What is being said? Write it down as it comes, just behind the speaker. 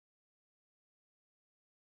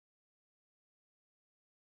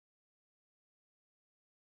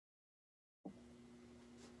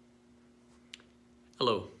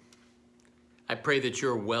Hello. I pray that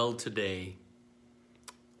you're well today.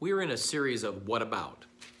 We are in a series of what about?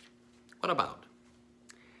 What about?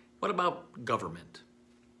 What about government?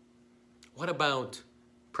 What about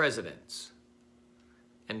presidents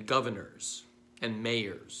and governors and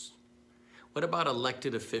mayors? What about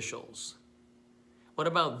elected officials? What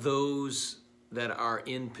about those that are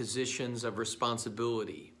in positions of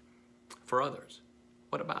responsibility for others?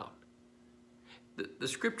 What about? The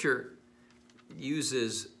scripture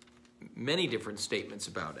uses many different statements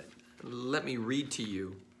about it. Let me read to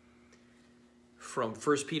you from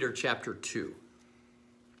 1 Peter chapter 2.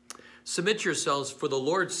 Submit yourselves for the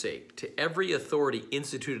Lord's sake to every authority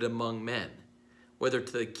instituted among men, whether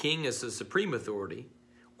to the king as the supreme authority,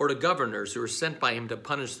 or to governors who are sent by him to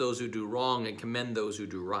punish those who do wrong and commend those who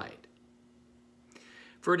do right.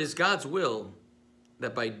 For it is God's will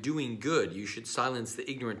that by doing good you should silence the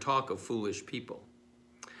ignorant talk of foolish people.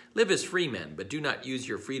 Live as free men, but do not use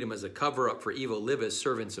your freedom as a cover-up for evil. Live as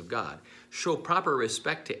servants of God. Show proper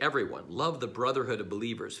respect to everyone. Love the brotherhood of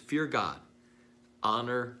believers. Fear God.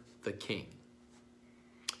 Honor the king.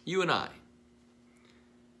 You and I,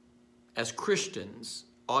 as Christians,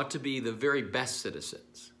 ought to be the very best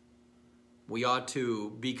citizens. We ought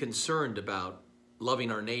to be concerned about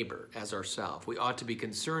loving our neighbor as ourselves. We ought to be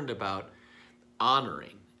concerned about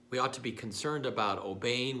honoring. We ought to be concerned about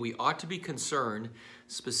obeying. We ought to be concerned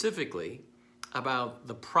specifically about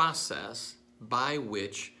the process by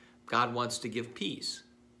which God wants to give peace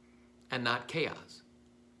and not chaos.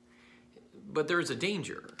 But there is a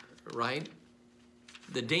danger, right?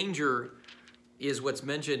 The danger is what's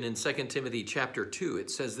mentioned in 2 Timothy chapter 2.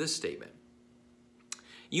 It says this statement: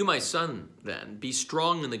 "You, my son, then, be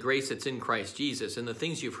strong in the grace that's in Christ Jesus, and the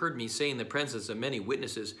things you've heard me say in the presence of many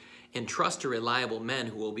witnesses, entrust to reliable men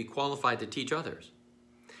who will be qualified to teach others.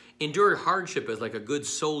 Endure hardship as like a good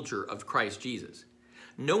soldier of Christ Jesus.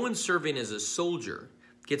 No one serving as a soldier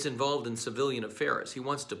gets involved in civilian affairs. He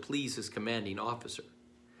wants to please his commanding officer.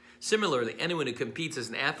 Similarly, anyone who competes as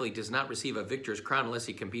an athlete does not receive a victor's crown unless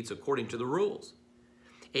he competes according to the rules.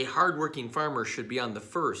 A hardworking farmer should be on the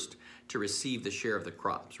first to receive the share of the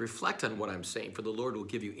crops." Reflect on what I'm saying, for the Lord will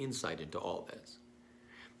give you insight into all this.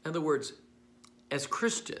 In other words, as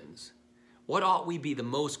Christians, what ought we be the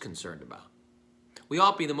most concerned about? We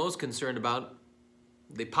ought to be the most concerned about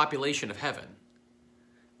the population of heaven.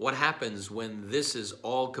 What happens when this is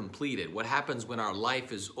all completed? What happens when our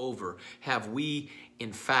life is over? Have we,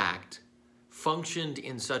 in fact, functioned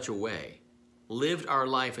in such a way, lived our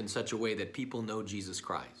life in such a way that people know Jesus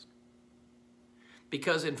Christ?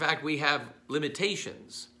 Because, in fact, we have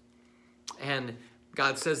limitations. And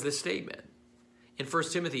God says this statement. In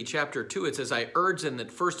 1 Timothy chapter 2, it says, "I urge them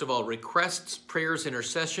that first of all, requests, prayers,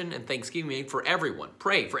 intercession, and thanksgiving be made for everyone."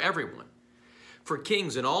 Pray for everyone. For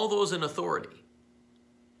kings and all those in authority.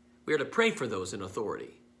 We are to pray for those in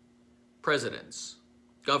authority. Presidents,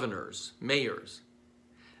 governors, mayors.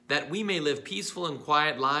 That we may live peaceful and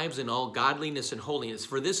quiet lives in all godliness and holiness.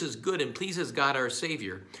 For this is good and pleases God our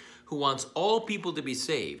Savior, who wants all people to be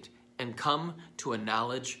saved and come to a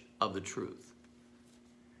knowledge of the truth.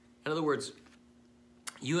 In other words,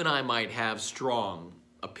 you and I might have strong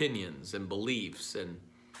opinions and beliefs and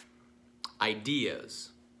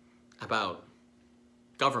ideas about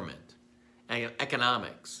government and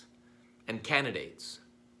economics and candidates.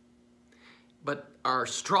 But our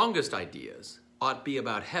strongest ideas ought to be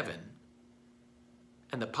about heaven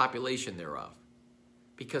and the population thereof,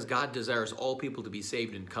 because God desires all people to be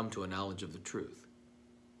saved and come to a knowledge of the truth.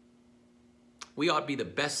 We ought to be the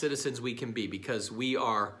best citizens we can be, because we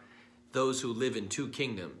are those who live in two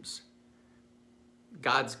kingdoms: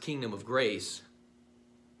 God's kingdom of grace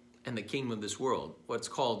and the kingdom of this world, what's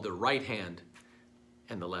called the right hand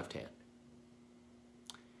and the left hand.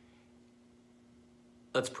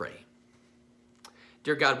 Let's pray.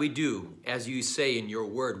 Dear God, we do, as you say in your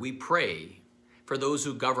word, we pray for those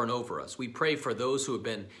who govern over us. We pray for those who have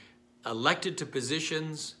been elected to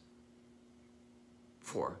positions,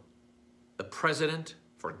 for the president,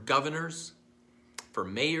 for governors, for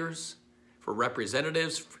mayors, for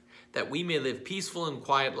representatives, that we may live peaceful and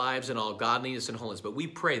quiet lives in all godliness and holiness. But we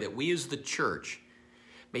pray that we as the church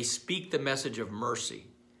may speak the message of mercy,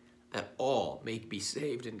 that all may be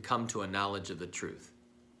saved and come to a knowledge of the truth.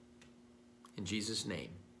 In Jesus' name,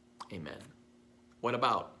 amen. What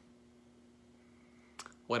about?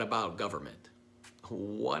 What about government?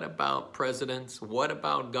 What about presidents? What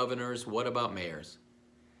about governors? What about mayors?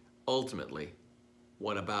 Ultimately,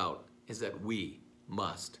 what about is that we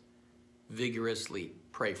must vigorously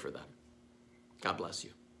pray for them. God bless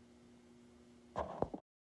you.